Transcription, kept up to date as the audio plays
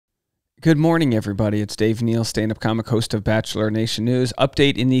Good morning, everybody. It's Dave Neal, stand-up comic, host of Bachelor Nation News.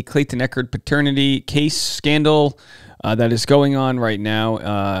 Update in the Clayton Echard paternity case scandal that is going on right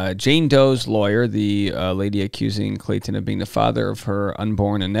now. Jane Doe's lawyer, the lady accusing Clayton of being the father of her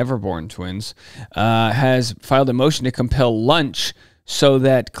unborn and never-born twins, has filed a motion to compel lunch so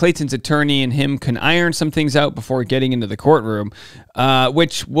that Clayton's attorney and him can iron some things out before getting into the courtroom,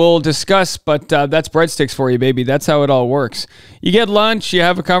 which we'll discuss, but that's breadsticks for you, baby. That's how it all works. You get lunch, you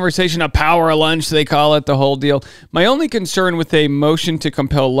have a conversation, a power lunch, they call it, the whole deal. My only concern with a motion to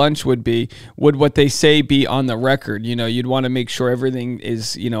compel lunch would what they say be on the record. You know, you'd want to make sure everything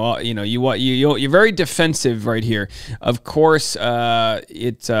is, you're very defensive right here. Of course, he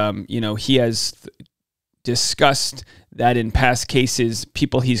has discussed that in past cases,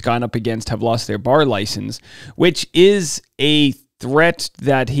 people he's gone up against have lost their bar license, which is a threat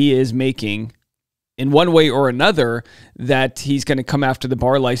that he is making in one way or another, that he's going to come after the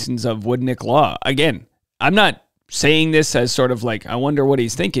bar license of Woodnick Law. Again, I'm not saying this as sort of like, I wonder what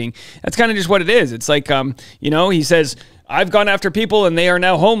he's thinking. That's kind of just what it is. It's like, he says, I've gone after people and they are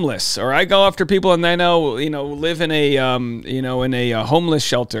now homeless, or I go after people and they now, live in a, homeless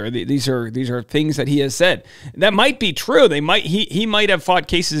shelter. These are things that he has said that might be true. He might have fought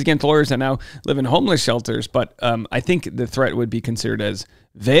cases against lawyers that now live in homeless shelters, but I think the threat would be considered as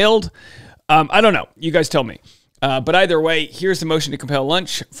veiled. I don't know. You guys tell me. But either way, here's the motion to compel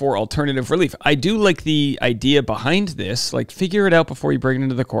lunch for alternative relief. I do like the idea behind this, like figure it out before you bring it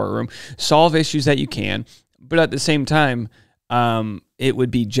into the courtroom, solve issues that you can. But at the same time, it would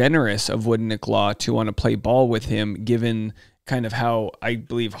be generous of Woodnick Law to want to play ball with him, given kind of how, I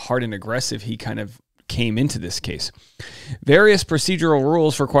believe, hard and aggressive he kind of came into this case. Various procedural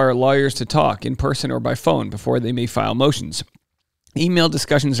rules require lawyers to talk in person or by phone before they may file motions. Email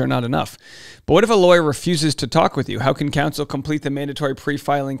discussions are not enough. But what if a lawyer refuses to talk with you? How can counsel complete the mandatory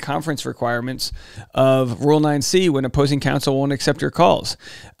pre-filing conference requirements of Rule 9C when opposing counsel won't accept your calls?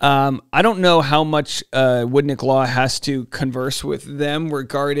 I don't know how much Woodnick Law has to converse with them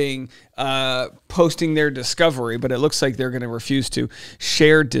regarding posting their discovery, but it looks like they're going to refuse to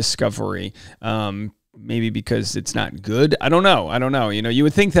share discovery. Maybe because it's not good. I don't know. You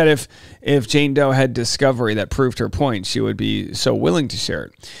would think that if Jane Doe had discovery that proved her point, she would be so willing to share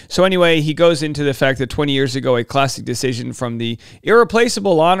it. So anyway, he goes into the fact that 20 years ago, a classic decision from the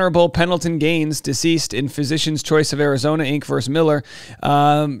irreplaceable Honorable Pendleton Gaines, deceased in Physician's Choice of Arizona, Inc. versus Miller,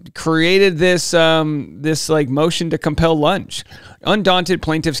 created this motion to compel lunch. Undaunted,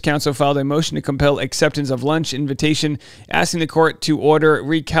 plaintiff's counsel filed a motion to compel acceptance of lunch invitation, asking the court to order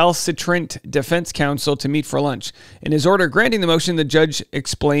recalcitrant defense counsel to meet for lunch. In his order granting the motion, the judge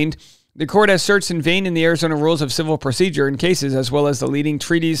explained, the court has searched in vain in the Arizona Rules of Civil Procedure in cases, as well as the leading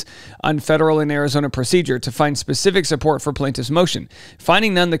treaties on federal and Arizona procedure, to find specific support for plaintiff's motion.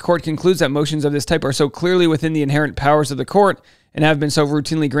 Finding none, the court concludes that motions of this type are so clearly within the inherent powers of the court and have been so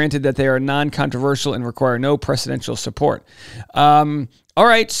routinely granted that they are non-controversial and require no precedential support. All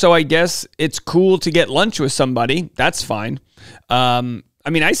right, so I guess it's cool to get lunch with somebody. That's fine.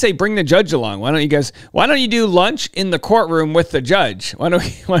 I say bring the judge along. Why don't you do lunch in the courtroom with the judge? Why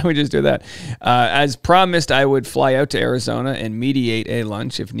don't we just do that? As promised, I would fly out to Arizona and mediate a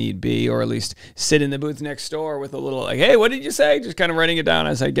lunch if need be, or at least sit in the booth next door with a little like, hey, what did you say? Just kind of writing it down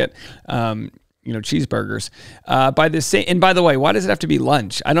as I get cheeseburgers. And by the way, why does it have to be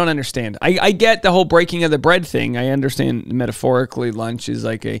lunch? I don't understand. I get the whole breaking of the bread thing. I understand metaphorically lunch is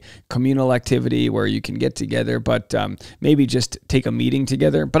like a communal activity where you can get together, but maybe just take a meeting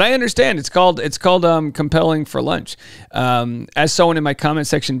together. But I understand it's called compelling for lunch. As someone in my comment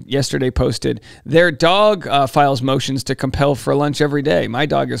section yesterday posted, their dog files motions to compel for lunch every day. My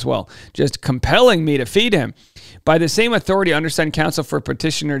dog as well, just compelling me to feed him. By the same authority, undersigned counsel for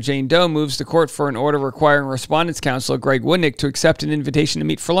petitioner Jane Doe moves the court for an order requiring respondent's counsel Greg Woodnick to accept an invitation to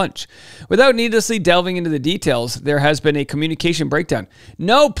meet for lunch. Without needlessly delving into the details, there has been a communication breakdown.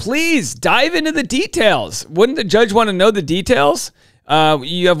 No, please, dive into the details. Wouldn't the judge want to know the details?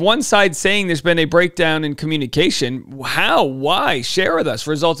 You have one side saying there's been a breakdown in communication. How? Why? Share with us,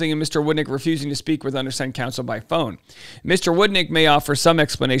 resulting in Mr. Woodnick refusing to speak with undersigned counsel by phone. Mr. Woodnick may offer some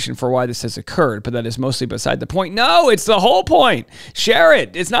explanation for why this has occurred, but that is mostly beside the point. No, it's the whole point. Share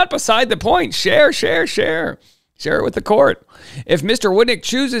it. It's not beside the point. Share. Share it with the court. If Mr. Woodnick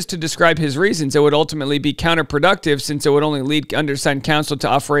chooses to describe his reasons, it would ultimately be counterproductive, since it would only lead undersigned counsel to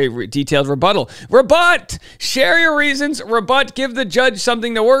offer a detailed rebuttal. Rebut! Share your reasons. Rebut. Give the judge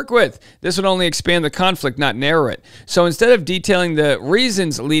something to work with. This would only expand the conflict, not narrow it. So instead of detailing the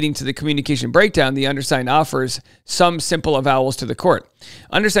reasons leading to the communication breakdown, the undersigned offers some simple avowals to the court.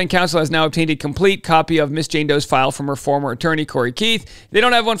 Undersigned counsel has now obtained a complete copy of Miss Jane Doe's file from her former attorney, Corey Keith. They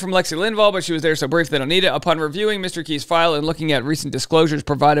don't have one from Lexi Linval, but she was there so brief they don't need it. Upon reviewing Mr. Keith's file and looking at recent disclosures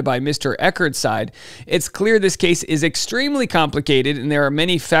provided by Mr. Eckerd's side, it's clear this case is extremely complicated and there are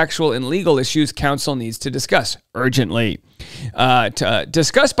many factual and legal issues counsel needs to discuss urgently. To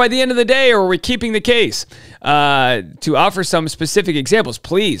discuss by the end of the day, or are we keeping the case? To offer some specific examples,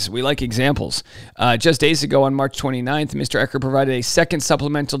 please. We like examples. Just days ago on March 29th, Mr. Eckerd provided a second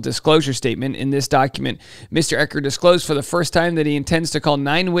supplemental disclosure statement. In this document, Mr. Eckerd disclosed for the first time that he intends to call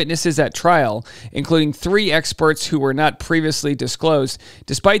 9 witnesses at trial, including 3 experts who were not previously disclosed.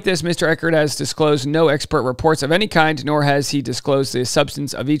 Despite this, Mr. Eckerd has disclosed no expert reports of any kind, nor has he disclosed the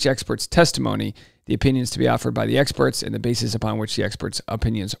substance of each expert's testimony, the opinions to be offered by the experts, and the basis upon which the experts'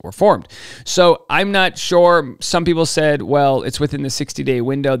 opinions were formed. So I'm not sure. Some people said, well, it's within the 60-day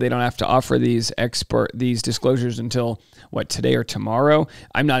window. They don't have to offer these disclosures until, today or tomorrow?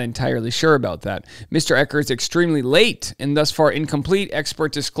 I'm not entirely sure about that. Mr. Eckerd's extremely late and thus far incomplete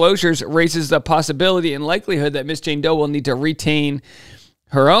expert disclosures raises the possibility and likelihood that Miss Jane Doe will need to retain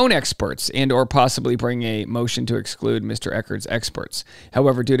her own experts and or possibly bring a motion to exclude Mr. Eckerd's experts.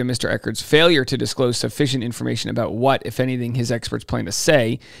 However, due to Mr. Eckerd's failure to disclose sufficient information about what, if anything, his experts plan to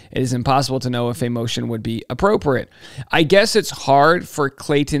say, it is impossible to know if a motion would be appropriate. I guess it's hard for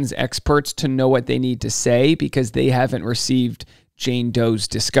Clayton's experts to know what they need to say because they haven't received Jane Doe's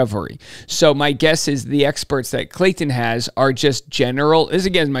discovery. So my guess is the experts that Clayton has are just general, this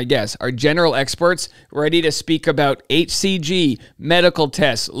again my guess, are general experts ready to speak about HCG, medical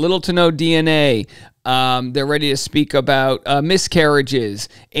tests, little to no DNA. They're ready to speak about miscarriages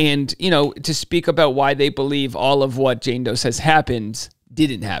and, to speak about why they believe all of what Jane Doe says happened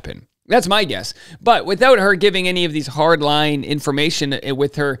didn't happen. That's my guess. But without her giving any of these hardline information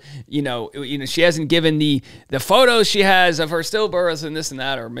with her, she hasn't given the photos she has of her stillbirths and this and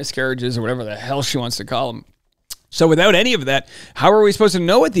that, or miscarriages or whatever the hell she wants to call them. So without any of that, how are we supposed to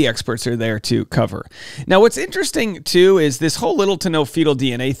know what the experts are there to cover? Now, what's interesting, too, is this whole little to no fetal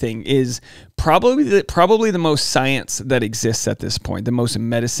DNA thing is probably the most science that exists at this point, the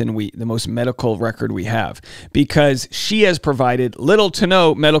most medical record we have, because she has provided little to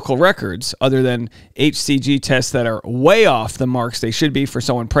no medical records other than HCG tests that are way off the marks they should be for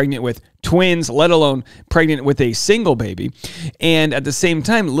someone pregnant with twins, let alone pregnant with a single baby. And at the same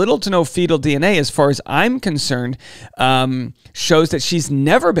time, little to no fetal DNA, as far as I'm concerned, shows that she's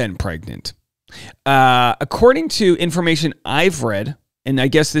never been pregnant. According to information I've read, and I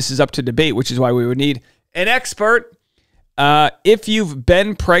guess this is up to debate, which is why we would need an expert. If you've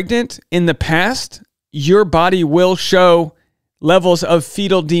been pregnant in the past, your body will show levels of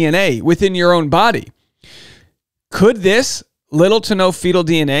fetal DNA within your own body. Could this little to no fetal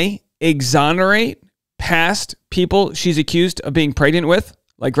DNA exonerate past people she's accused of being pregnant with,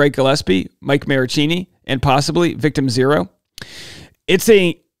 like Greg Gillespie, Mike Maricini, and possibly Victim Zero? It's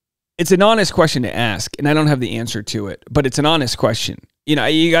an honest question to ask, and I don't have the answer to it, but it's an honest question.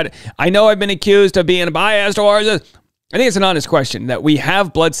 I know I've been accused of being biased or this. I think it's an honest question that we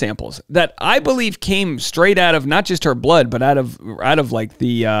have blood samples that I believe came straight out of not just her blood, but out of like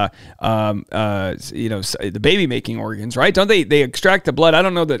the the baby making organs, right? Don't they extract the blood? I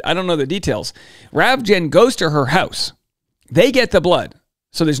don't know the details. Ravgen goes to her house. They get the blood.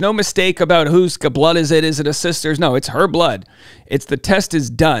 So there's no mistake about whose blood is it? Is it a sister's? No, it's her blood. It's the test is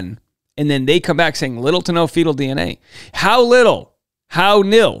done. And then they come back saying little to no fetal DNA. How little? How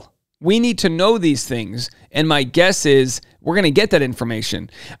nil? We need to know these things, and my guess is we're going to get that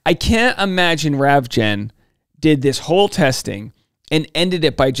information. I can't imagine Ravgen did this whole testing and ended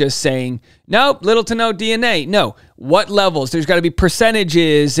it by just saying, nope, little to no DNA. No, what levels? There's got to be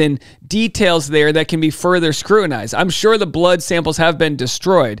percentages and details there that can be further scrutinized. I'm sure the blood samples have been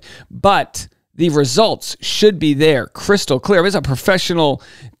destroyed, but the results should be there, crystal clear. It's a professional,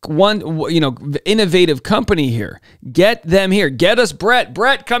 innovative company here. Get them here. Get us Brett.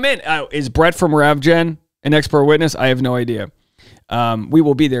 Brett, come in. Is Brett from Ravgen an expert witness? I have no idea. We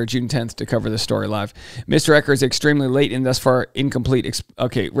will be there June 10th to cover this story live. Mr. Eckerd is extremely late and thus far incomplete.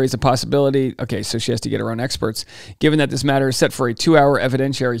 Raise a possibility. Okay, so she has to get her own experts. Given that this matter is set for a 2-hour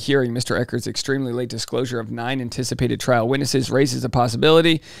evidentiary hearing, Mr. Eckerd's extremely late disclosure of 9 anticipated trial witnesses raises a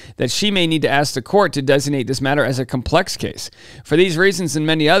possibility that she may need to ask the court to designate this matter as a complex case. For these reasons and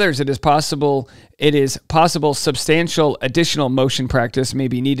many others, it is possible substantial additional motion practice may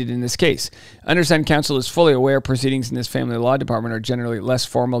be needed in this case. Undersigned counsel is fully aware proceedings in this family law department are generally less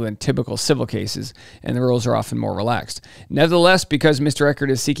formal than typical civil cases, and the rules are often more relaxed. Nevertheless, because Mr.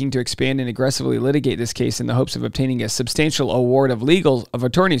 Eckert is seeking to expand and aggressively litigate this case in the hopes of obtaining a substantial award of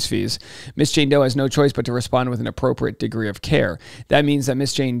attorney's fees, Miss Jane Doe has no choice but to respond with an appropriate degree of care. That means that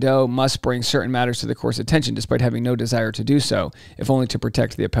Miss Jane Doe must bring certain matters to the court's attention despite having no desire to do so, if only to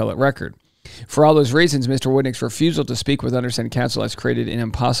protect the appellate record. For all those reasons, Mr. Woodnick's refusal to speak with undersigned counsel has created an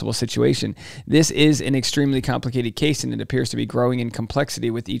impossible situation. This is an extremely complicated case, and it appears to be growing in complexity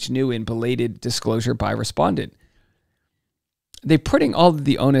with each new and belated disclosure by respondent. They're putting all of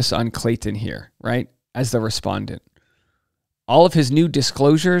the onus on Clayton here, right, as the respondent. All of his new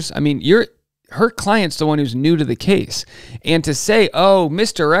disclosures, I mean, her client's the one who's new to the case. And to say, oh,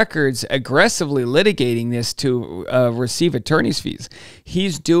 Mr. Eckerd's aggressively litigating this to receive attorney's fees,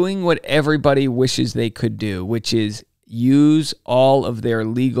 he's doing what everybody wishes they could do, which is use all of their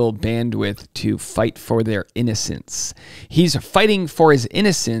legal bandwidth to fight for their innocence. He's fighting for his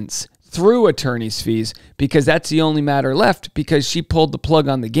innocence through attorney's fees because that's the only matter left, because she pulled the plug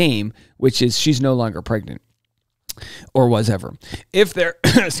on the game, which is she's no longer pregnant, or was ever. If they're,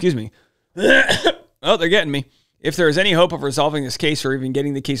 excuse me, oh, they're getting me. If there is any hope of resolving this case or even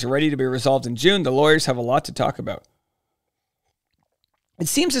getting the case ready to be resolved in June, the lawyers have a lot to talk about. It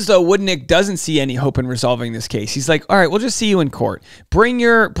seems as though Woodnick doesn't see any hope in resolving this case. He's like, all right, we'll just see you in court. Bring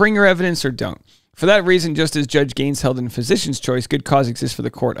your evidence or don't. For that reason, just as Judge Gaines held in Physician's Choice, good cause exists for the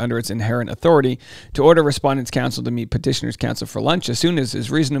court under its inherent authority to order respondent's counsel to meet petitioner's counsel for lunch as soon as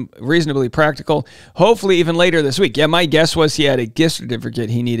is reasonably practical, hopefully even later this week. Yeah, my guess was he had a gift certificate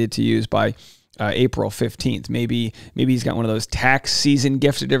he needed to use by April 15th. Maybe he's got one of those tax season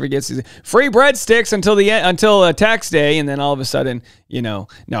gift certificates. Free breadsticks until tax day, and then all of a sudden, now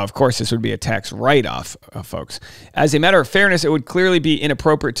of course this would be a tax write-off, folks. As a matter of fairness, it would clearly be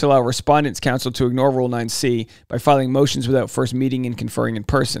inappropriate to allow respondent's counsel to ignore Rule 9C by filing motions without first meeting and conferring in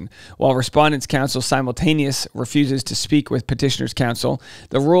person. While respondent's counsel simultaneously refuses to speak with petitioner's counsel,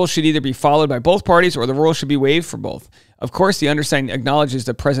 the rule should either be followed by both parties or the rule should be waived for both. Of course, the undersigned acknowledges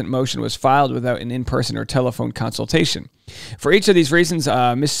the present motion was filed without an in-person or telephone consultation. For each of these reasons,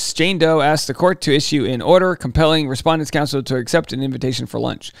 Ms. Jane Doe asked the court to issue an order compelling respondent's counsel to accept an invitation for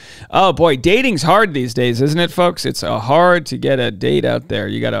lunch. Oh boy, dating's hard these days, isn't it, folks? It's hard to get a date out there.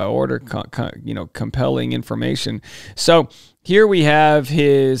 You got to order, compelling information. So here we have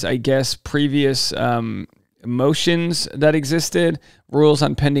his, I guess, previous motions that existed, rules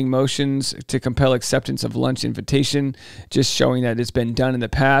on pending motions to compel acceptance of lunch invitation, just showing that it's been done in the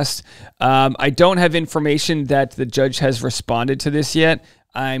past. I don't have information that the judge has responded to this yet.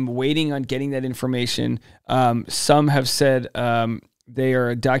 I'm waiting on getting that information. Some have said they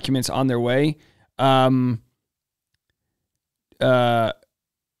are documents on their way.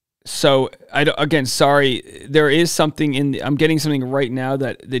 So again, sorry, there is something I'm getting something right now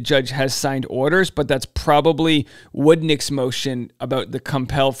that the judge has signed orders, but that's probably Woodnick's motion about the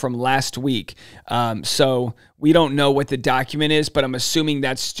compel from last week. So we don't know what the document is, but I'm assuming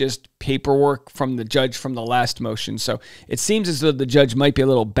that's just paperwork from the judge from the last motion. So it seems as though the judge might be a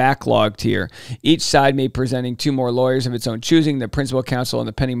little backlogged here. Each side may be presenting two more lawyers of its own choosing. The principal counsel on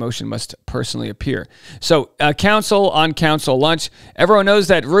the pending motion must personally appear. So counsel on counsel lunch. Everyone knows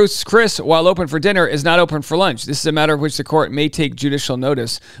that Ruth's Chris, while open for dinner, is not open for lunch. This is a matter of which the court may take judicial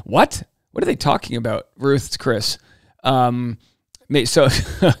notice. What? What are they talking about, Ruth's Chris? So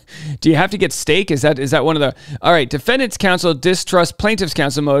do you have to get steak? Is that one of the... All right, defendant's counsel distrust plaintiff's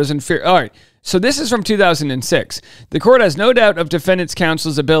counsel motives and fear... All right, so this is from 2006. The court has no doubt of defendant's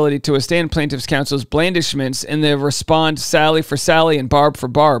counsel's ability to withstand plaintiff's counsel's blandishments in the respond Sally for Sally and Barb for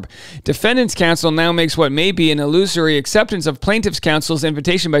Barb. Defendant's counsel now makes what may be an illusory acceptance of plaintiff's counsel's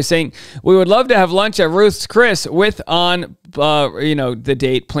invitation by saying, we would love to have lunch at Ruth's Chris with on, the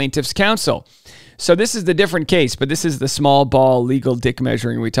date plaintiff's counsel. So this is the different case, but this is the small ball legal dick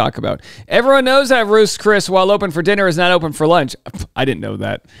measuring we talk about. Everyone knows that Ruth's Chris, while open for dinner, is not open for lunch. I didn't know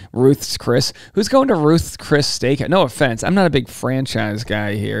that. Ruth's Chris. Who's going to Ruth's Chris Steak? No offense. I'm not a big franchise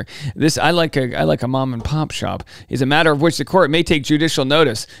guy here. I like a mom and pop shop. It's a matter of which the court may take judicial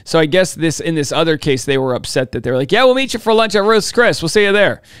notice. So I guess in this other case, they were upset that they were like, yeah, we'll meet you for lunch at Ruth's Chris. We'll see you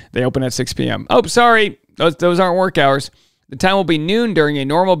there. They open at 6 p.m. Oh, sorry. Those aren't work hours. The time will be noon during a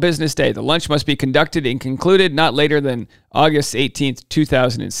normal business day. The lunch must be conducted and concluded not later than August 18th,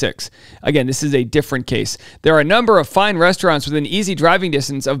 2006. Again, this is a different case. There are a number of fine restaurants within easy driving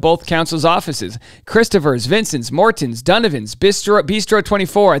distance of both counsel's offices. Christopher's, Vincent's, Morton's, Donovan's, Bistro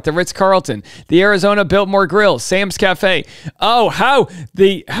 24 at the Ritz-Carlton, the Arizona Biltmore Grill, Sam's Cafe. Oh, how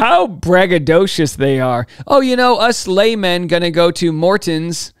braggadocious they are. Oh, us laymen gonna go to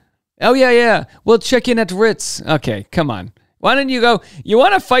Morton's. Oh, yeah. We'll check in at Ritz. Okay, come on. Why don't you go? You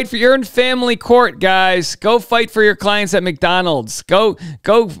want to fight for your own family court, guys. Go fight for your clients at McDonald's. Go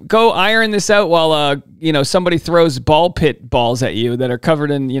iron this out while somebody throws ball pit balls at you that are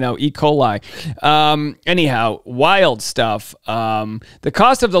covered in E. coli. Anyhow, wild stuff. The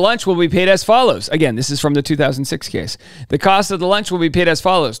cost of the lunch will be paid as follows. Again, this is from the 2006 case. The cost of the lunch will be paid as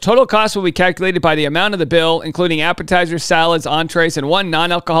follows. Total cost will be calculated by the amount of the bill, including appetizers, salads, entrees, and one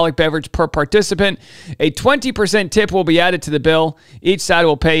non-alcoholic beverage per participant. A 20% tip will be added to the bill. Each side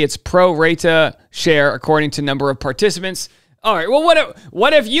will pay its pro rata share according to number of participants. All right, well,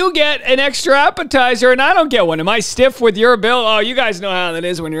 what if you get an extra appetizer and I don't get one? Am I stiff with your bill? Oh, you guys know how that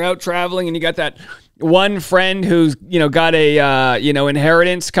is when you're out traveling and you got that one friend who's, got a,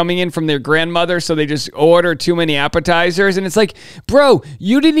 inheritance coming in from their grandmother, so they just order too many appetizers. And it's like, bro,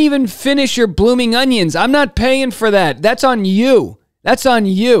 you didn't even finish your blooming onions. I'm not paying for that. That's on you. That's on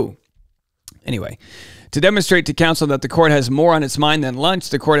you. Anyway, to demonstrate to counsel that the court has more on its mind than lunch,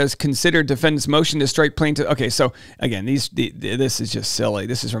 the court has considered defendant's motion to strike plaintiff. Okay, so again, this is just silly.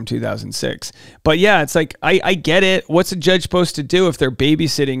 This is from 2006. But yeah, it's like, I get it. What's a judge supposed to do if they're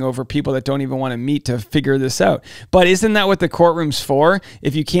babysitting over people that don't even want to meet to figure this out? But isn't that what the courtroom's for?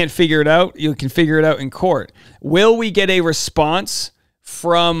 If you can't figure it out, you can figure it out in court. Will we get a response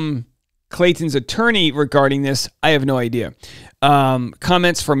from Clayton's attorney regarding this? I have no idea.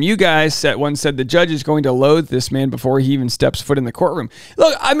 Comments from you guys. One said the judge is going to loathe this man before he even steps foot in the courtroom.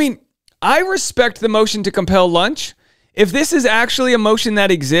 Look, I mean, I respect the motion to compel lunch. If this is actually a motion that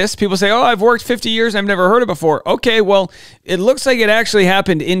exists, people say, oh, I've worked 50 years. I've never heard it before. Okay, well, it looks like it actually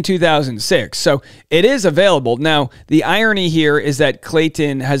happened in 2006. So it is available. Now, the irony here is that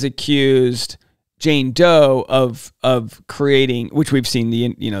Clayton has accused Jane Doe of creating, which we've seen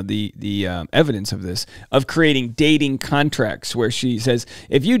the evidence of this, of creating dating contracts where she says,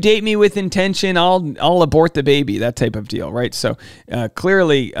 if you date me with intention, I'll abort the baby, that type of deal, right? So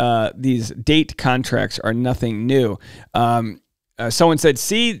clearly these date contracts are nothing new. Someone said,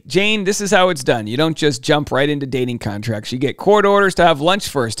 see, Jane, this is how it's done. You don't just jump right into dating contracts. You get court orders to have lunch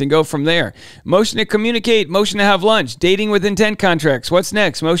first and go from there. Motion to communicate, motion to have lunch, dating with intent contracts. What's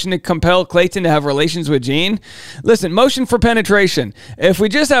next? Motion to compel Clayton to have relations with Jane. Listen, motion for penetration. If we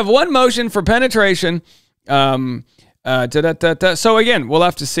just have one motion for penetration, so again, we'll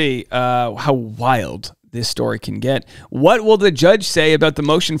have to see how wild this story can get. What will the judge say about the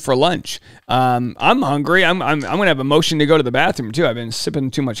motion for lunch? I'm hungry. I'm going to have a motion to go to the bathroom too. I've been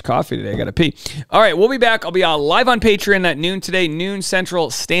sipping too much coffee today. I got to pee. All right, we'll be back. I'll be live on Patreon at noon today, noon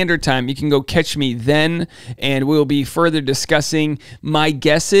Central Standard Time. You can go catch me then, and we'll be further discussing. My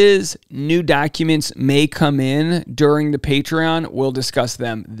guess is new documents may come in during the Patreon. We'll discuss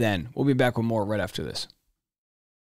them then. We'll be back with more right after this.